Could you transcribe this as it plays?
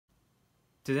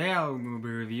Today I will be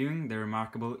reviewing the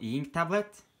Remarkable e-ink tablet.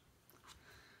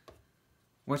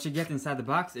 What you get inside the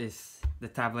box is the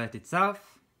tablet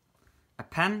itself, a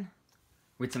pen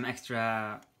with some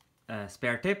extra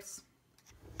spare tips,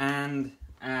 and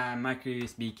a micro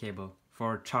USB cable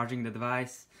for charging the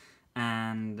device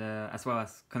and as well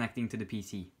as connecting to the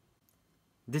PC.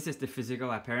 This is the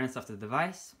physical appearance of the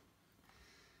device.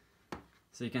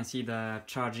 So you can see the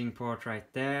charging port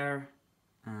right there,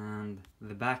 and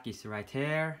the back is right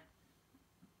here.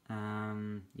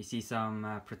 You see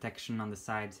some protection on the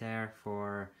sides here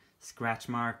for scratch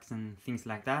marks and things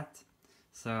like that.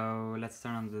 So let's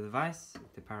turn on the device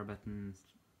with the power buttons.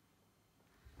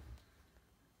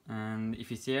 And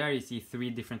if you see here, you see 3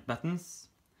 different buttons.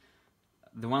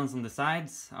 The ones on the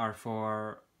sides are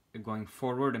for going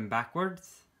forward and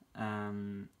backwards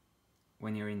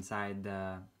when you're inside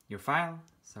your file.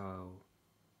 So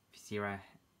if you see right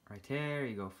here,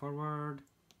 you go forward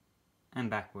and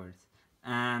backwards.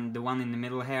 And the one in the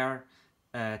middle here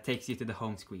takes you to the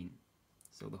home screen.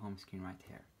 So the home screen right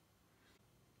here.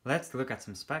 Let's look at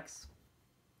some specs.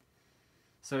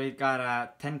 So it got a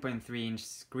 10.3-inch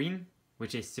screen,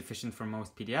 which is sufficient for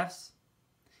most PDFs.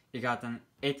 It got an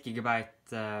 8GB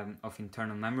of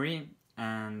internal memory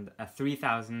and a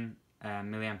 3000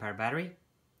 mAh battery.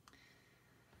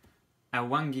 A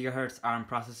 1 GHz ARM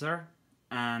processor,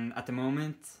 and at the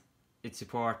moment it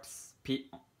supports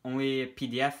only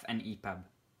PDF and EPUB.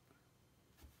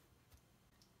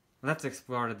 Let's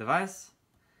explore the device.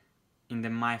 In the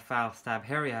My Files tab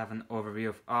here, you have an overview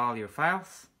of all your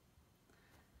files.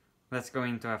 Let's go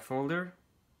into a folder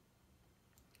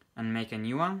and make a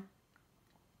new one.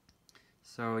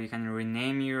 So you can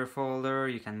rename your folder,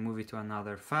 you can move it to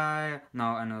another file,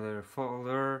 another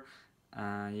folder,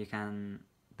 you can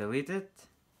delete it.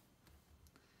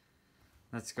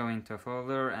 Let's go into a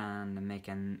folder and make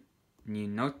a new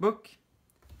notebook,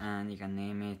 and you can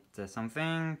name it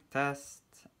something, test,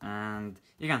 and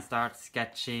you can start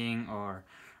sketching or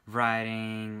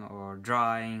writing or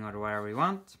drawing or whatever you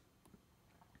want.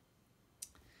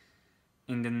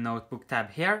 In the notebook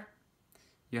tab here,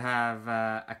 you have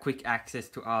a quick access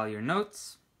to all your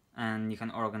notes, and you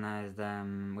can organize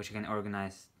them, which you can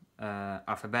organize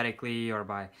alphabetically or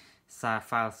by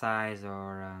file size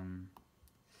or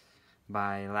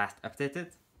by last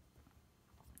updated.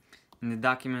 In the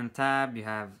document tab, you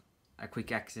have a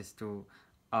quick access to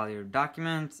all your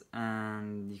documents,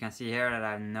 and you can see here that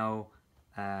I have no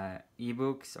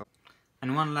ebooks.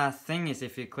 And one last thing is,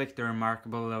 if you click the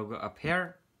Remarkable logo up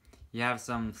here, you have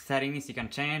some settings you can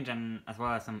change, and as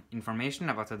well as some information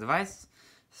about the device.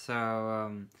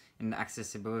 So in the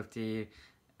accessibility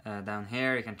down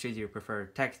here, you can choose your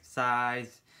preferred text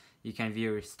size, you can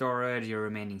view your storage, your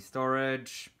remaining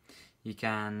storage, you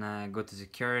can go to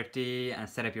security and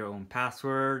set up your own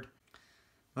password.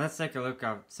 Let's take a look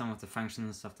at some of the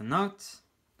functions of the notes.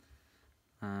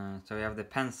 So we have the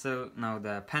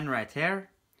the pen right here.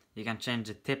 You can change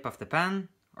the tip of the pen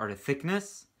or the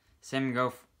thickness. Same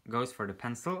goes for the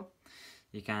pencil.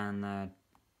 You can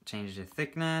change the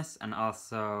thickness and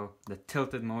also the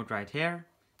tilted mode right here.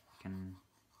 You can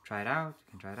try it out.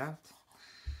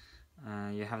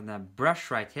 You have the brush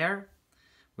right here,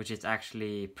 which is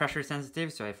actually pressure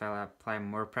sensitive. So if I apply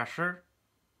more pressure,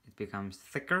 it becomes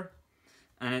thicker.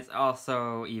 And it's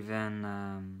also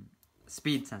even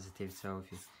speed sensitive. So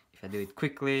if I do it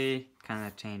quickly, it kind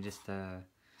of changes the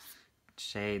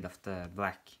shade of the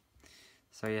black.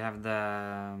 So you have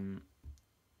the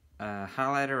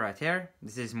highlighter right here.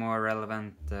 This is more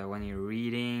relevant when you're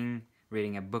reading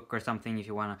a book or something. If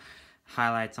you want to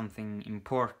highlight something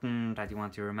important that you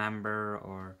want to remember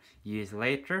or use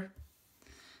later.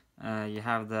 You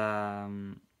have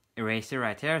the eraser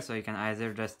right here, so you can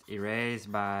either just erase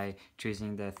by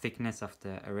choosing the thickness of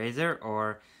the eraser,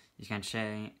 or you can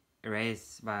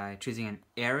erase by choosing an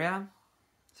area.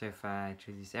 So if I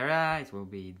choose this area, it will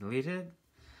be deleted.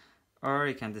 Or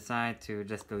you can decide to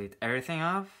just delete everything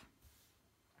off.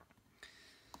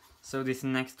 So this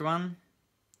next one,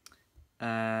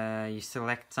 you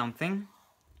select something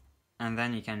and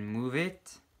then you can move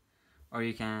it, or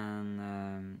you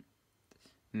can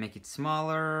make it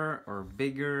smaller or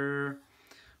bigger,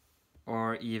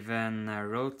 or even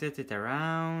rotate it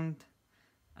around,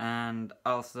 and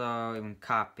also even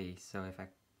copy. So if I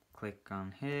click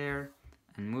on here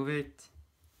and move it,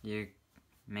 you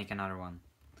make another one.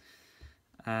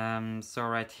 So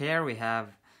right here we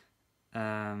have,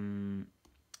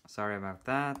 sorry about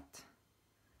that,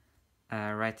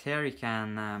 right here you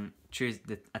can choose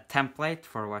a template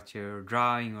for what you're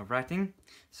drawing or writing.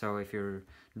 So if you're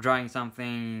drawing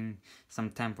something, some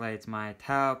templates might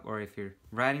help, or if you're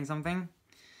writing something.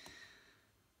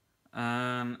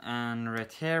 And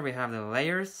right here we have the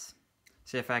layers.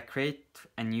 So if I create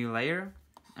a new layer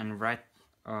and write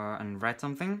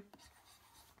something,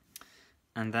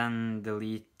 and then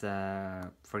delete,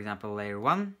 for example, layer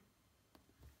 1,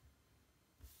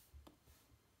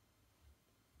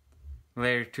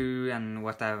 layer 2, and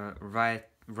what I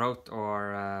wrote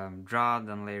or draw,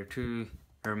 then layer 2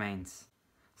 remains.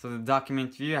 So the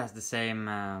document view has the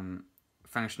same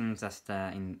functions as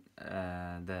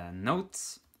the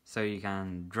notes. So you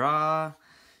can draw,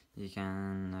 you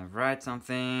can write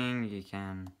something, you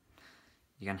can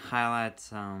highlight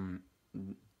some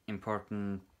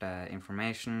important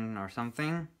information or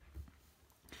something.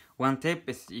 One tip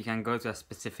is you can go to a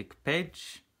specific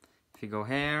page. If you go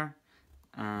here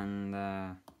and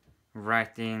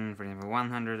write in, for example,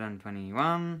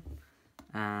 121,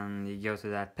 and you go to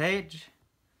that page.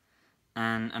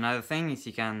 And another thing is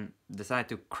you can decide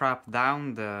to crop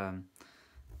down the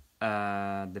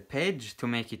page to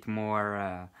make it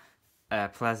more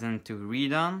pleasant to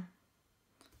read on.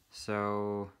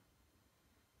 So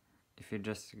if you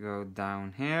just go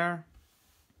down here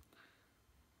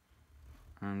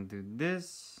and do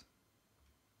this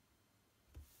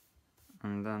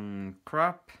and then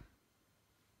crop,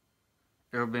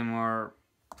 it'll be more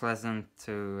pleasant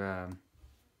to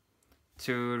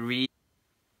read.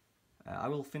 I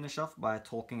will finish off by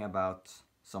talking about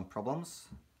some problems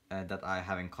that I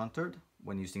have encountered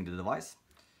when using the device.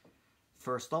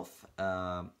 First off,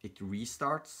 it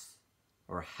restarts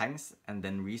or hangs and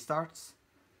then restarts.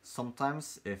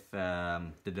 Sometimes if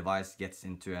the device gets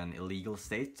into an illegal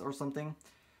state or something,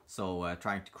 so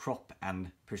trying to crop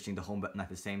and pushing the home button at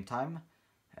the same time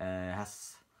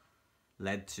has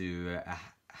led to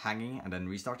hanging and then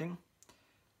restarting.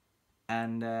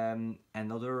 And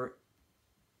another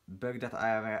bug that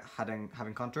I have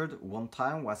encountered one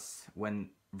time was when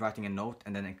writing a note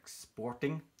and then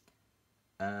exporting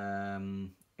to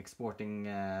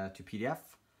PDF.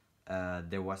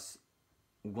 There was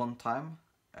one time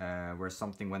where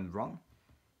something went wrong.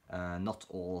 Not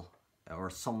all, or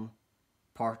some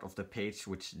part of the page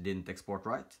which didn't export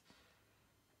right.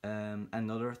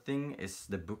 Another thing is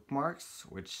the bookmarks,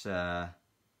 which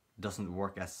doesn't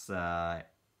work as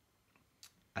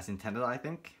intended, I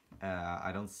think.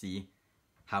 I don't see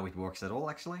how it works at all,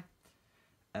 actually.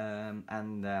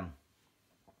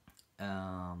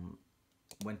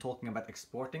 When talking about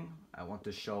exporting, I want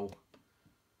to show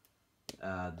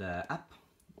the app.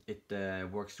 It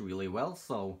works really well.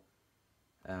 So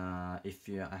if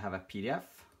I have a PDF,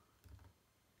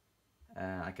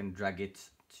 I can drag it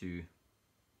to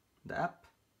the app,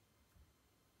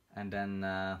 and then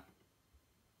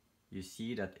you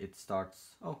see that it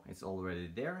starts. Oh, it's already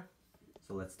there.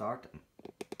 So let's start.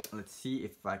 Let's see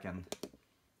if I can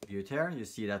view it here. You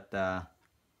see that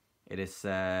it is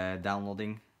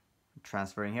downloading,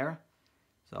 transferring here.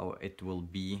 So it will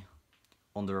be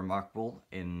on the Remarkable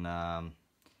in a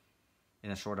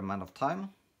short amount of time.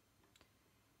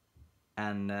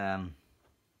 And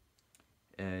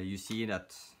you see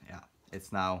that, yeah,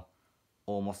 it's now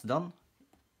almost done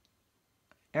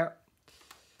here.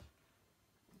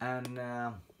 And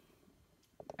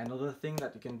another thing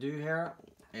that you can do here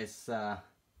is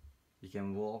you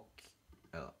can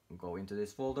go into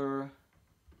this folder,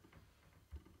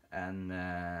 and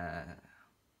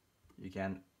you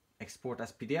can export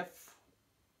as PDF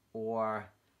or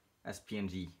as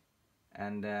PNG.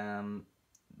 And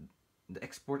the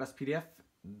export as PDF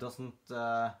doesn't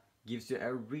gives you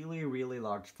a really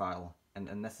large file, and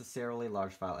unnecessarily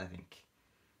large file, I think.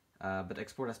 But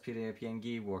export as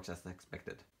PNG works as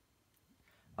expected.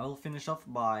 I will finish off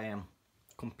by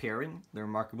comparing the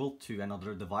Remarkable to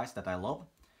another device that I love,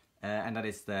 and that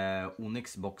is the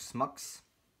Onyx Box Max,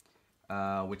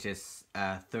 which is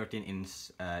a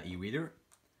 13-inch e-reader.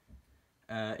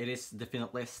 It is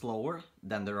definitely slower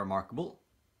than the Remarkable,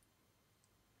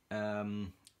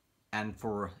 and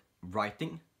for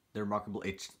writing, the Remarkable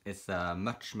is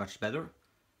much better.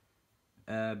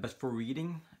 But for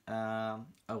reading, I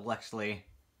will actually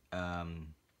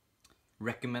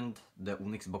recommend the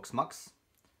Onyx Box Max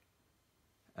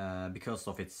because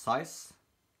of its size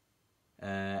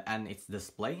and its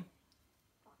display.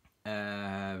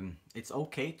 It's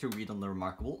okay to read on the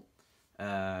Remarkable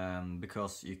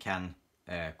because you can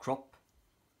crop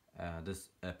this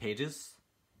pages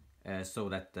so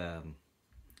that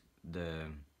the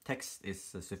text is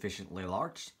sufficiently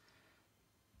large.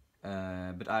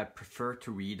 But I prefer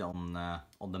to read on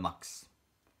the Max.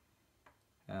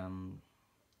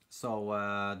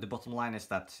 So the bottom line is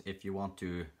that if you want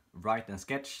to write and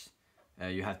sketch,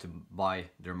 you have to buy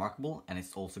the Remarkable, and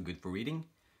it's also good for reading.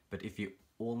 But if you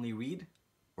only read,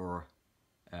 or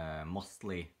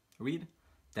mostly read,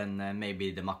 then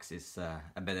maybe the Max is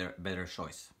a better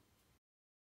choice.